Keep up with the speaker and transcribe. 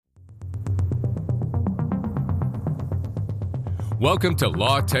Welcome to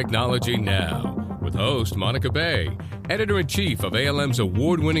Law Technology Now with host Monica Bay, editor-in-chief of ALM's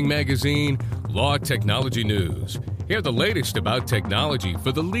award-winning magazine, Law Technology News. Hear the latest about technology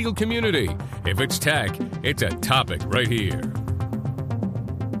for the legal community. If it's tech, it's a topic right here.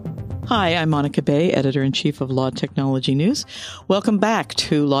 Hi, I'm Monica Bay, editor-in-chief of Law Technology News. Welcome back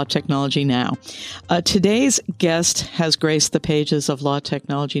to Law Technology Now. Today's guest has graced the pages of Law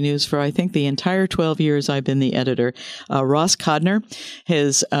Technology News for, I think, the entire 12 years I've been the editor. Ross Codner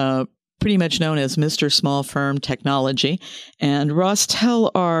is pretty much known as Mr. Small Firm Technology. And Ross,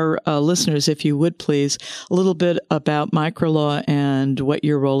 tell our listeners, if you would please, a little bit about microlaw and what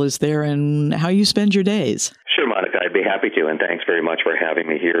your role is there and how you spend your days. Sure, Monica, I'd be happy to, and thanks very much for having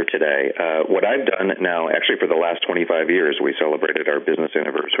me here today. What I've done now, actually for the last 25 years, we celebrated our business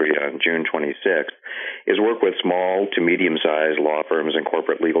anniversary on June 26th, is work with small to medium-sized law firms and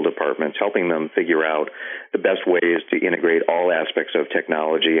corporate legal departments, helping them figure out the best ways to integrate all aspects of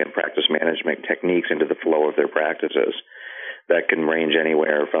technology and practice management techniques into the flow of their practices. That can range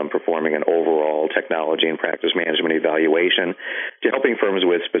anywhere from performing an overall technology and practice management evaluation to helping firms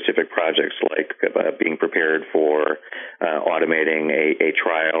with specific projects like being prepared for automating a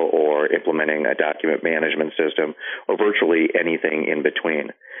trial or implementing a document management system or virtually anything in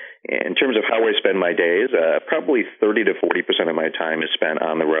between. In terms of how I spend my days, probably 30 to 40% of my time is spent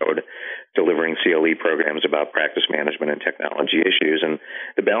on the road delivering CLE programs about practice management and technology issues, and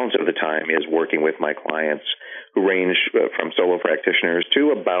the balance of the time is working with my clients who range from solo practitioners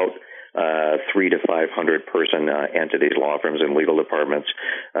to about 300 to 500 person entities, law firms, and legal departments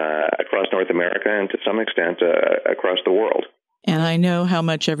across North America and to some extent across the world. And I know how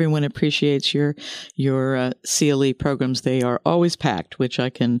much everyone appreciates your CLE programs. They are always packed, which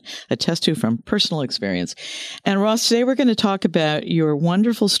I can attest to from personal experience. And Ross, today we're going to talk about your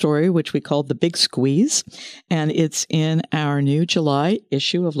wonderful story, which we call The Big Squeeze. And it's in our new July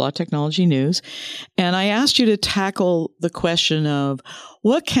issue of Law Technology News. And I asked you to tackle the question of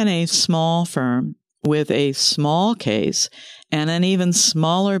what can a small firm with a small case and an even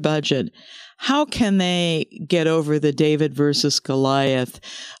smaller budget, how can they get over the David versus Goliath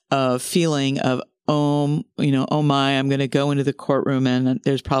feeling of, oh my, I'm going to go into the courtroom and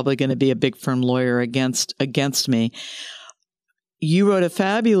there's probably going to be a big firm lawyer against me. You wrote a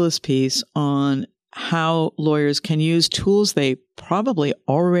fabulous piece on how lawyers can use tools they probably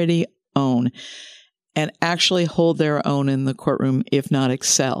already own and actually hold their own in the courtroom, if not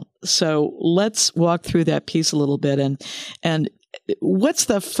excel. So let's walk through that piece a little bit. And what's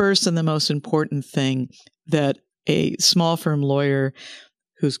the first and the most important thing that a small firm lawyer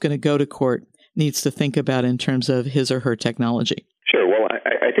who's going to go to court needs to think about in terms of his or her technology? Sure. Well,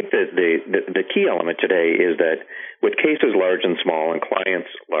 I think that the key element today is that with cases large and small and clients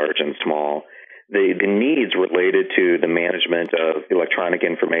large and small, the needs related to the management of electronic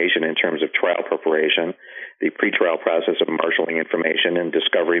information in terms of trial preparation, the pretrial process of marshaling information and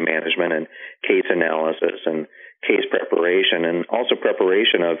discovery management and case analysis and case preparation, and also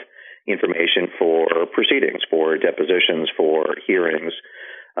preparation of information for proceedings, for depositions, for hearings,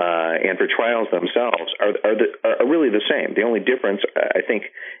 and for trials themselves are really the same. The only difference, I think,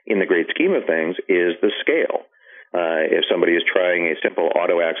 in the great scheme of things is the scale. If somebody is trying a simple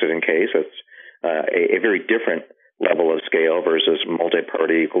auto accident case, it's a very different level of scale versus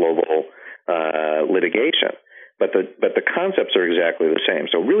multi-party global litigation. But the concepts are exactly the same.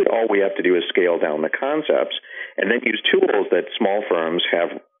 So really all we have to do is scale down the concepts and then use tools that small firms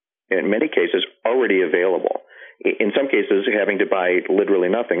have, in many cases, already available. In some cases, having to buy literally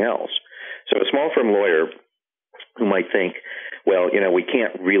nothing else. So a small firm lawyer who might think, well, we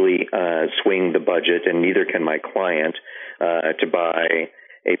can't really swing the budget, and neither can my client, to buy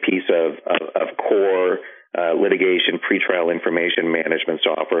a piece of core litigation pretrial information management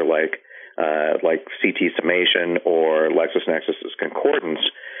software like CT Summation or LexisNexis's Concordance.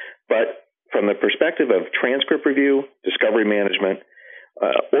 But from the perspective of transcript review, discovery management,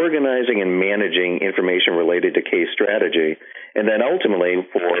 organizing and managing information related to case strategy, and then ultimately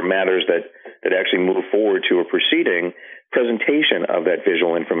for matters that actually move forward to a proceeding, presentation of that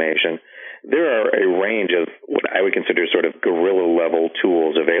visual information, there are a range of what I would consider sort of guerrilla-level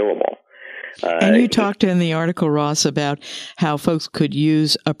tools available. And you talked in the article, Ross, about how folks could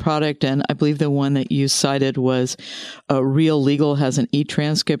use a product, and I believe the one that you cited was Real Legal has an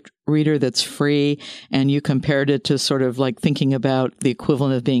e-transcript reader that's free, and you compared it to sort of like thinking about the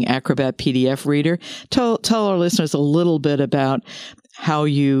equivalent of being Acrobat PDF reader. Tell our listeners a little bit about how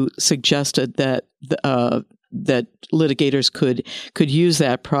you suggested that that litigators could use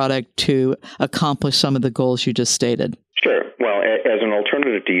that product to accomplish some of the goals you just stated. Sure. Well, as an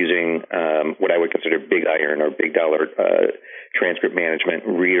alternative to using what I would consider big iron or big dollar transcript management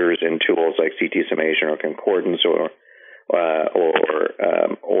readers and tools like CT Summation or Concordance or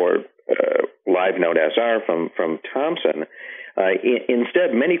LiveNote SR from Thomson.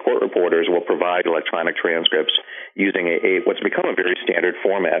 Instead, many court reporters will provide electronic transcripts using what's become a very standard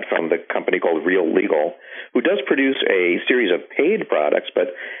format from the company called Real Legal, who does produce a series of paid products,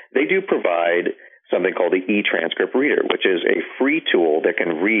 but they do provide something called the e-transcript reader, which is a free tool that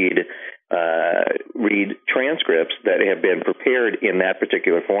can read transcripts that have been prepared in that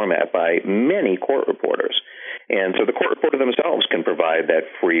particular format by many court reporters. And so the court reporter themselves can provide that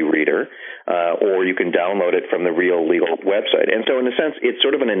free reader, or you can download it from the Real Legal website. And so in a sense, it's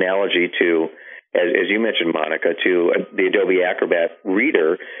sort of an analogy to, as you mentioned, Monica, to the Adobe Acrobat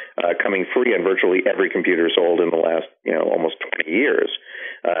reader coming free on virtually every computer sold in the last, almost 20 years.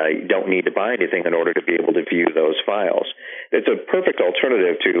 You don't need to buy anything in order to be able to view those files. It's a perfect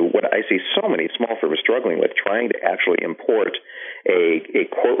alternative to what I see so many small firms struggling with, trying to actually import a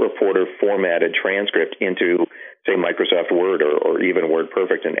court reporter formatted transcript into, say, Microsoft Word or even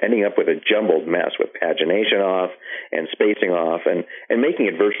WordPerfect, and ending up with a jumbled mess with pagination off and spacing off and making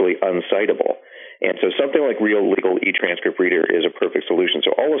it virtually uncitable. And so something like Real Legal e-transcript reader is a perfect solution.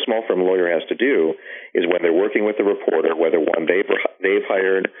 So all a small firm lawyer has to do is, when they're working with the reporter, whether one they've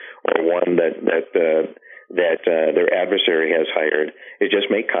hired or one that their adversary has hired, is just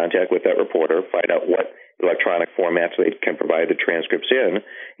make contact with that reporter, find out what electronic formats they can provide the transcripts in,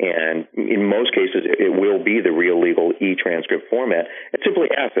 and in most cases it will be the Real Legal e-transcript format, and simply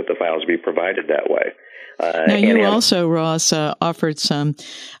ask that the files be provided that way. Now, you also, Ross, offered some,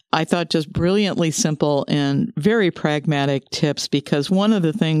 I thought, just brilliantly simple and very pragmatic tips, because one of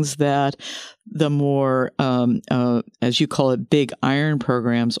the things that the more, as you call it, big iron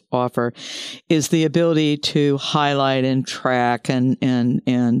programs offer is the ability to highlight and track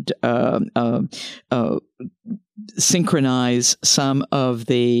and synchronize some of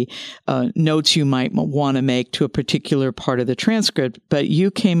the notes you might want to make to a particular part of the transcript. But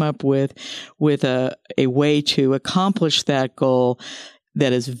you came up with a way to accomplish that goal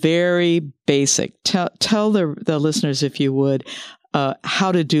that is very basic. Tell the listeners, if you would,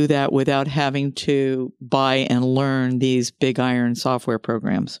 how to do that without having to buy and learn these big iron software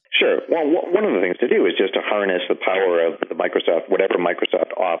programs. Sure. Well, one of the things to do is just to harness the power of the whatever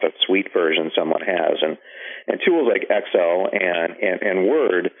Microsoft Office suite version someone has, and tools like Excel and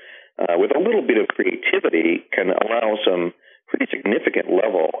Word, with a little bit of creativity, can allow some pretty significant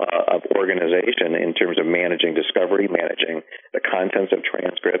level of organization in terms of managing discovery, managing the contents of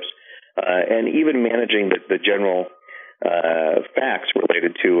transcripts, and even managing the general facts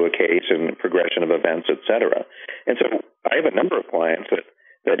related to a case and progression of events, et cetera. And so I have a number of clients that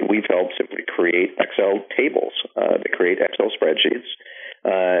we've helped simply create Excel tables. They create Excel spreadsheets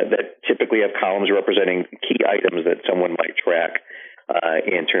that typically have columns representing key items that someone might track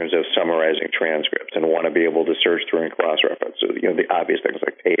in terms of summarizing transcripts and want to be able to search through and cross-reference. So, the obvious things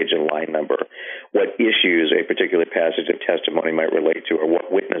like page and line number, what issues a particular passage of testimony might relate to, or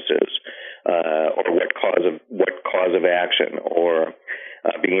what witnesses, or what cause of action, or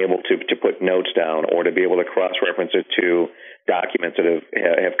being able to put notes down, or to be able to cross-reference it to documents that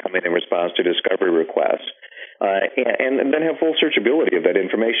have come in response to discovery requests, and then have full searchability of that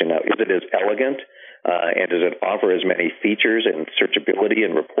information. Now, is it as elegant and does it offer as many features and searchability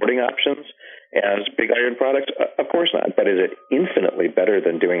and reporting options as big iron products? Of course not. But is it infinitely better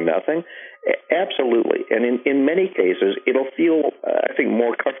than doing nothing? Absolutely. And in many cases, it'll feel, I think,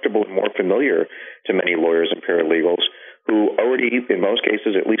 more comfortable and more familiar to many lawyers and paralegals who already, in most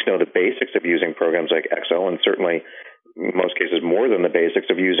cases, at least know the basics of using programs like Excel, and certainly, in most cases, more than the basics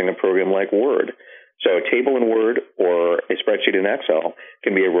of using a program like Word. So a table in Word or a spreadsheet in Excel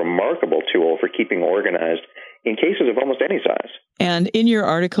can be a remarkable tool for keeping organized in cases of almost any size. And in your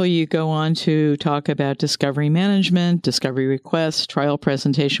article, you go on to talk about discovery management, discovery requests, trial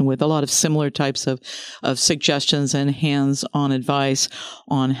presentation, with a lot of similar types of suggestions and hands-on advice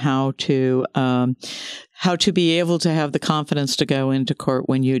on how to be able to have the confidence to go into court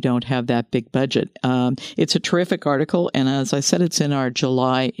when you don't have that big budget. It's a terrific article, and as I said, it's in our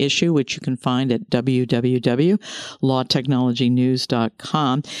July issue, which you can find at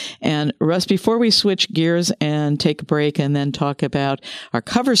www.lawtechnologynews.com. And Russ, before we switch gears and take a break and then talk about our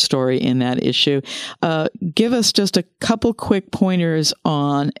cover story in that issue, give us just a couple quick pointers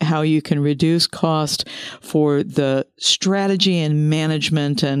on how you can reduce cost for the strategy and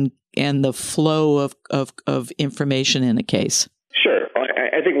management and the flow of information in a case. Sure.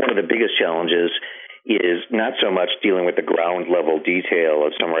 I think one of the biggest challenges is not so much dealing with the ground level detail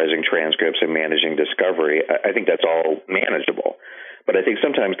of summarizing transcripts and managing discovery. I think that's all manageable. But I think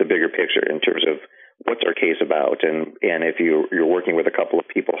sometimes the bigger picture in terms of what's our case about, and if you're working with a couple of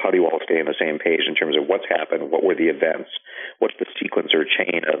people, how do you all stay on the same page in terms of what's happened, what were the events, what's the sequence or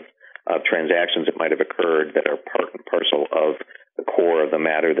chain of transactions that might have occurred that are part and parcel of the core of the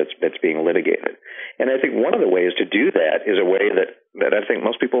matter that's being litigated. And I think one of the ways to do that is a way that I think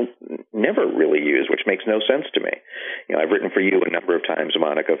most people never really use, which makes no sense to me. You know, I've written for you a number of times,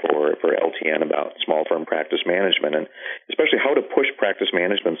 Monica, for LTN about small firm practice management, and especially how to push practice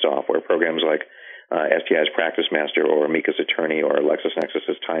management software programs like STI's Practice Master or Amicus Attorney or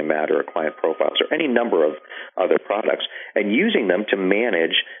LexisNexis's Time Matter or Client Profiles or any number of other products, and using them to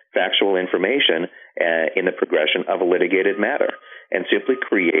manage factual information in the progression of a litigated matter, and simply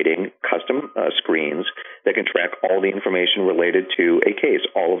creating custom screens that can track all the information related to a case,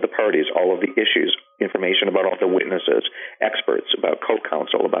 all of the parties, all of the issues, information about all the witnesses, experts, about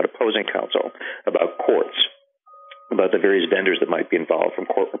co-counsel, about opposing counsel, about courts, about the various vendors that might be involved, from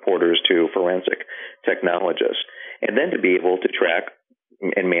court reporters to forensic technologists, and then to be able to track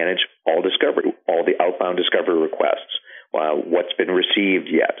and manage all discovery, all the outbound discovery requests, what's been received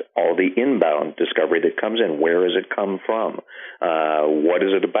yet, all the inbound discovery that comes in, where has it come from, what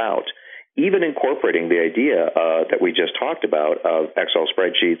is it about, even incorporating the idea that we just talked about of Excel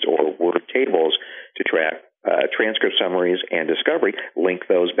spreadsheets or Word tables to track transcript summaries and discovery, link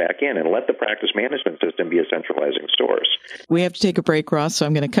those back in and let the practice management system be a centralizing source. We have to take a break, Ross, so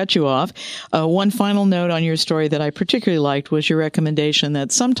I'm going to cut you off. One final note on your story that I particularly liked was your recommendation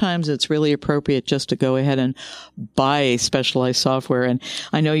that sometimes it's really appropriate just to go ahead and buy specialized software. And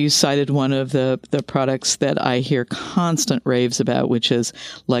I know you cited one of the products that I hear constant raves about, which is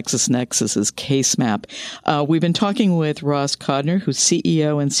LexisNexis's CaseMap. We've been talking with Ross Kodner, who's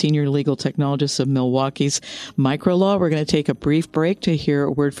CEO and Senior Legal Technologist of Milwaukee's Microlaw. We're going to take a brief break to hear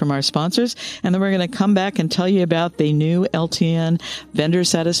a word from our sponsors, and then we're going to come back and tell you about the new LTN Vendor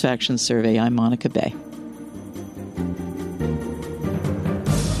Satisfaction Survey. I'm Monica Bay.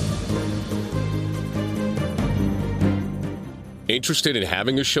 Interested in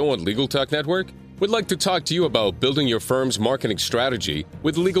having a show on Legal Talk Network? We'd like to talk to you about building your firm's marketing strategy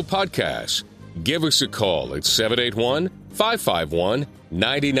with Legal Podcasts. Give us a call at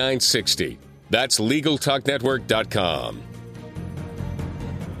 781-551-9960. That's LegalTalkNetwork.com.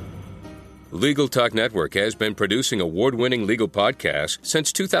 Legal Talk Network has been producing award-winning legal podcasts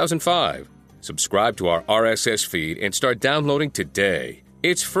since 2005. Subscribe to our RSS feed and start downloading today.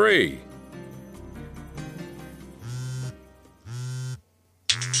 It's free.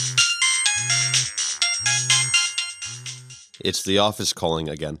 It's the office calling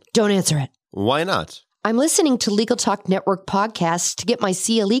again. Don't answer it. Why not? I'm listening to Legal Talk Network podcasts to get my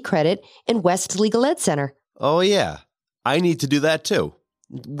CLE credit in West Legal Ed Center. Oh, yeah. I need to do that, too.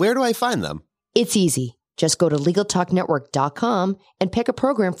 Where do I find them? It's easy. Just go to LegalTalkNetwork.com and pick a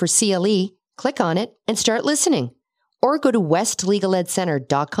program for CLE, click on it, and start listening. Or go to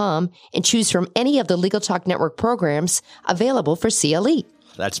WestLegalEdCenter.com and choose from any of the Legal Talk Network programs available for CLE.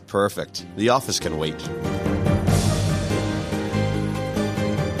 That's perfect. The office can wait.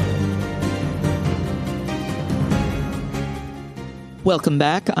 Welcome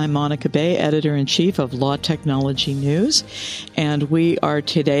back. I'm Monica Bay, Editor-in-Chief of Law Technology News, and we are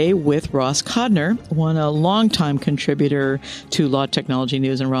today with Ross Kodner, a longtime contributor to Law Technology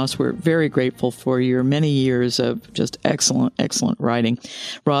News. And Ross, we're very grateful for your many years of just excellent writing.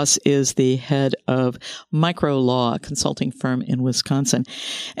 Ross is the head of Microlaw, a consulting firm in Wisconsin.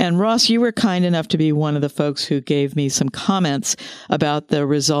 And Ross, you were kind enough to be one of the folks who gave me some comments about the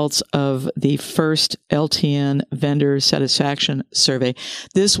results of the first LTN Vendor Satisfaction Survey.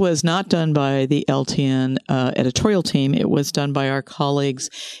 This was not done by the LTN editorial team. It was done by our colleagues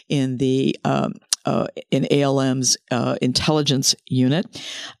in the in ALM's intelligence unit,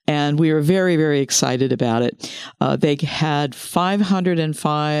 and we were very, very excited about it. They had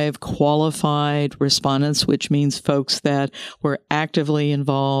 505 qualified respondents, which means folks that were actively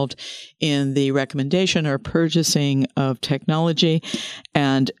involved in the recommendation or purchasing of technology,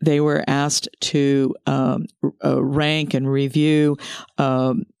 and they were asked to rank and review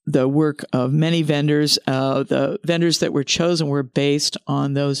the work of many vendors. The vendors that were chosen were based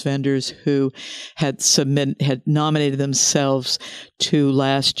on those vendors who had nominated themselves to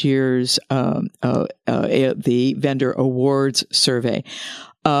last year's the Vendor Awards survey.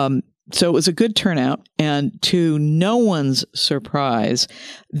 So it was a good turnout, and to no one's surprise,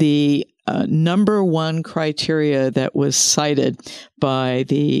 the number one criteria that was cited by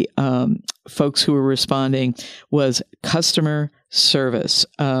the folks who were responding was customer service.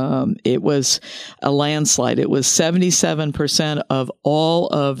 It was a landslide. It was 77% of all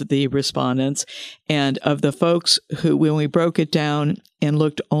of the respondents. And of the folks who, when we broke it down and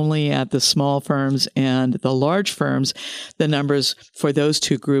looked only at the small firms and the large firms, the numbers for those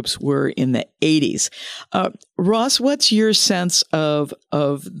two groups were in the 80s. Ross, what's your sense of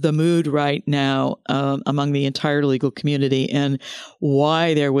the mood right now among the entire legal community, and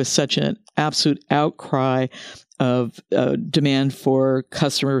why there was such an absolute outcry of demand for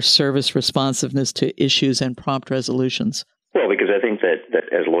customer service responsiveness to issues and prompt resolutions? Well, because I think that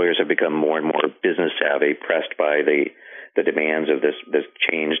as lawyers have become more and more business savvy, pressed by the demands of this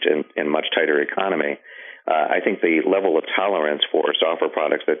changed and much tighter economy, I think the level of tolerance for software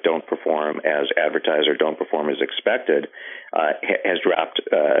products that don't perform as advertised or don't perform as expected has dropped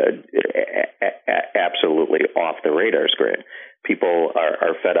absolutely off the radar screen. People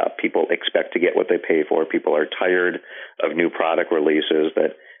are fed up. People expect to get what they pay for. People are tired of new product releases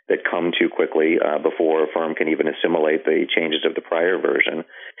that come too quickly before a firm can even assimilate the changes of the prior version.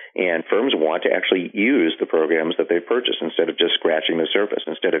 And firms want to actually use the programs that they've purchased instead of just scratching the surface.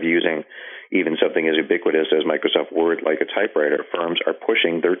 Instead of using even something as ubiquitous as Microsoft Word like a typewriter, firms are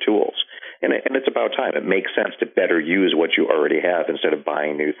pushing their tools. And it's about time. It makes sense to better use what you already have instead of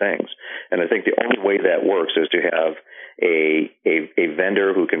buying new things. And I think the only way that works is to have a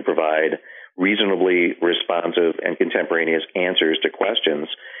vendor who can provide reasonably responsive and contemporaneous answers to questions,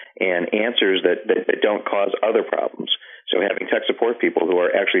 and answers that don't cause other problems. So having tech support people who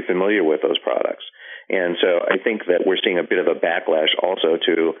are actually familiar with those products. And so I think that we're seeing a bit of a backlash also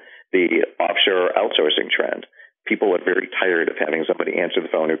to the offshore outsourcing trend. People are very tired of having somebody answer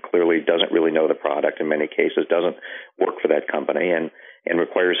the phone who clearly doesn't really know the product, in many cases doesn't work for that company, and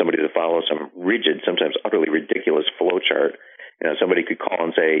requires somebody to follow some rigid, sometimes utterly ridiculous flow chart. You know, somebody could call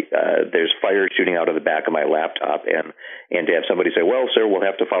and say, there's fire shooting out of the back of my laptop, and to have somebody say, well, sir, we'll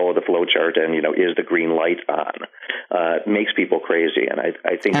have to follow the flow chart, and, is the green light on? Makes people crazy, and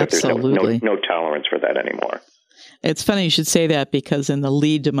I think Absolutely. that there's no tolerance for that anymore. It's funny you should say that, because in the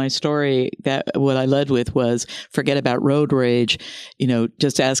lead to my story, that what I led with was forget about road rage.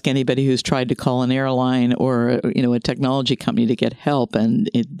 Just ask anybody who's tried to call an airline or, a technology company to get help. And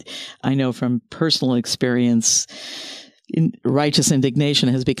I know from personal experience, righteous indignation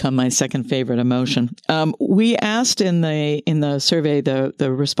has become my second favorite emotion. We asked in the survey,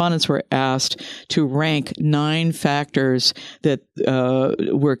 the respondents were asked to rank 9 factors that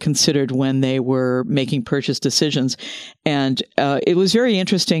were considered when they were making purchase decisions, and it was very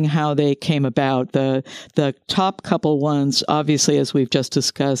interesting how they came about. The top couple ones, obviously, as we've just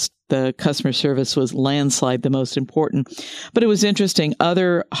discussed, the customer service was landslide the most important. But it was interesting.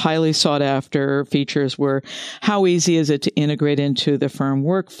 Other highly sought after features were how easy is it to integrate into the firm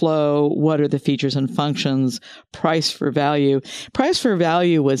workflow? What are the features and functions? Price for value. Price for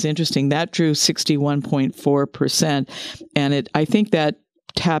value was interesting. That drew 61.4%. And I think that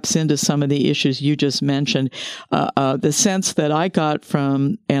taps into some of the issues you just mentioned. The sense that I got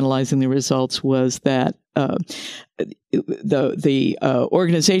from analyzing the results was that the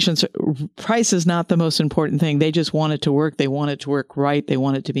organization's price is not the most important thing. They just want it to work. They want it to work right. They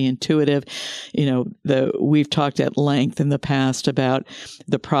want it to be intuitive. We've talked at length in the past about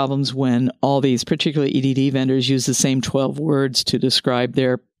the problems when all these, particularly EDD vendors, use the same 12 words to describe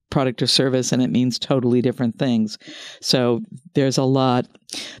their product or service, and it means totally different things. So there's a lot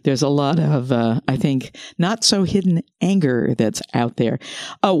of, I think, not so hidden anger that's out there.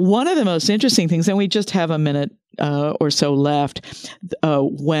 One of the most interesting things, and we just have a minute or so left,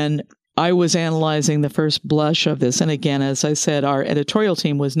 when I was analyzing the first blush of this, and again, as I said, our editorial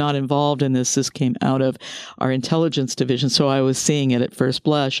team was not involved in this. This came out of our intelligence division, so I was seeing it at first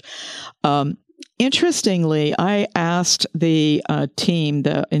blush. Interestingly, I asked the team,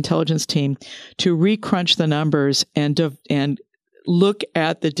 the intelligence team, to recrunch the numbers and look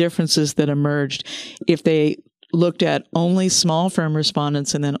at the differences that emerged if they looked at only small firm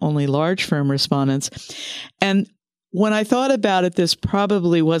respondents and then only large firm respondents. And when I thought about it, this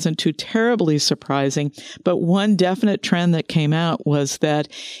probably wasn't too terribly surprising, but one definite trend that came out was that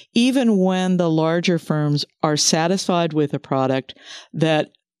even when the larger firms are satisfied with a product,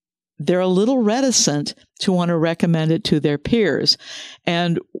 that they're a little reticent to want to recommend it to their peers.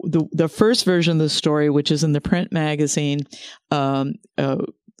 And the first version of the story, which is in the print magazine,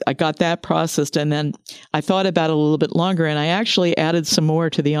 I got that processed, and then I thought about it a little bit longer, and I actually added some more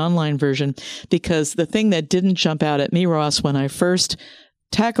to the online version, because the thing that didn't jump out at me, Ross, when I first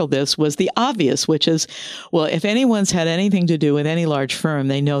tackle this was the obvious, which is, well, if anyone's had anything to do with any large firm,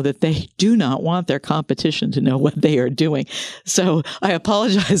 they know that they do not want their competition to know what they are doing. So I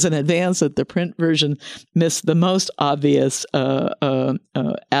apologize in advance that the print version missed the most obvious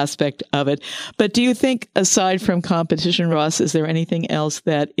aspect of it. But do you think, aside from competition, Ross, is there anything else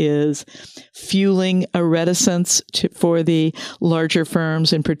that is fueling a reticence for the larger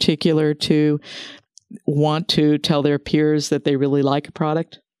firms in particular to want to tell their peers that they really like a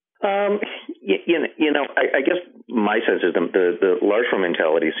product? I guess my sense is the large firm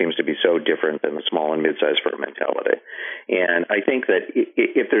mentality seems to be so different than the small and mid-sized firm mentality. And I think that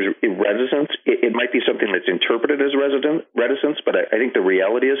if there's reticence, it might be something that's interpreted as reticence, but I think the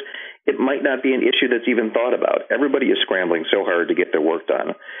reality is it might not be an issue that's even thought about. Everybody is scrambling so hard to get their work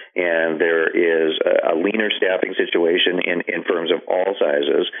done, and there is a leaner staffing situation in firms of all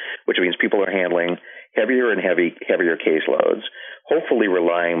sizes, which means people are handling heavier and heavier caseloads, hopefully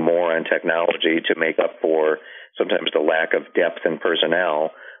relying more on technology to make up for sometimes the lack of depth in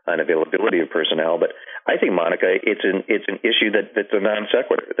personnel and availability of personnel. But I think, Monica, it's an issue that's a non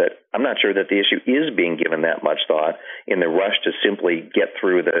sequitur, that I'm not sure that the issue is being given that much thought in the rush to simply get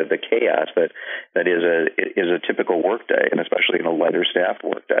through the chaos that is a typical workday, and especially in a lighter staffed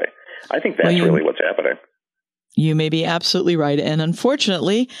workday. I think that's really what's happening. You may be absolutely right. And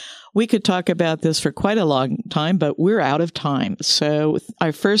unfortunately, we could talk about this for quite a long time, but we're out of time. So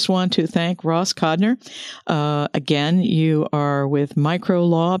I first want to thank Ross Kodner. Again, you are with Micro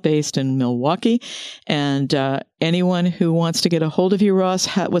Law based in Milwaukee. And anyone who wants to get a hold of you, Ross,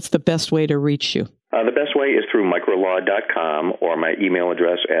 what's the best way to reach you? The best way is through microlaw.com, or my email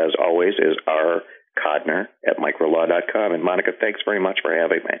address, as always, is rkodner@microlaw.com. And Monica, thanks very much for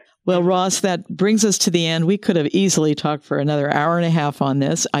having me. Well, Ross, that brings us to the end. We could have easily talked for another hour and a half on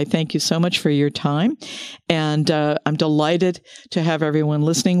this. I thank you so much for your time. And I'm delighted to have everyone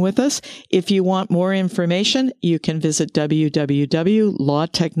listening with us. If you want more information, you can visit www.Law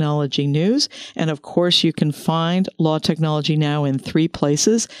Technology News. And of course, you can find Law Technology Now in 3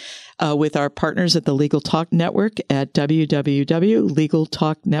 places. With our partners at the Legal Talk Network at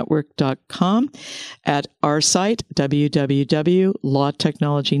www.legaltalknetwork.com, at our site,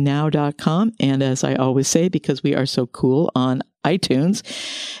 www.lawtechnologynow.com, and as I always say, because we are so cool, on iTunes.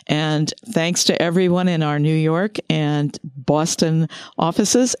 And thanks to everyone in our New York and Boston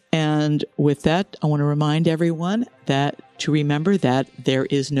offices. And with that, I want to remind everyone to remember that there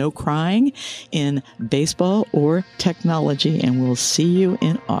is no crying in baseball or technology, and we'll see you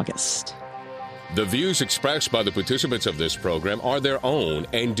in August. The views expressed by the participants of this program are their own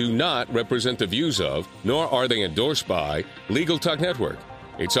and do not represent the views of, nor are they endorsed by, Legal Talk Network,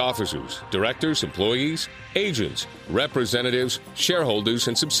 its officers, directors, employees, agents, representatives, shareholders,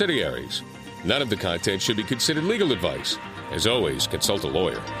 and subsidiaries. None of the content should be considered legal advice. As always, consult a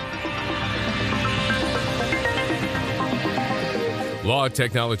lawyer. Law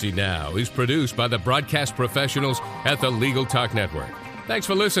Technology Now is produced by the broadcast professionals at the Legal Talk Network. Thanks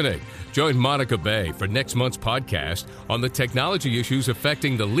for listening. Join Monica Bay for next month's podcast on the technology issues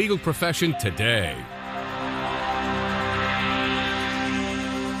affecting the legal profession today.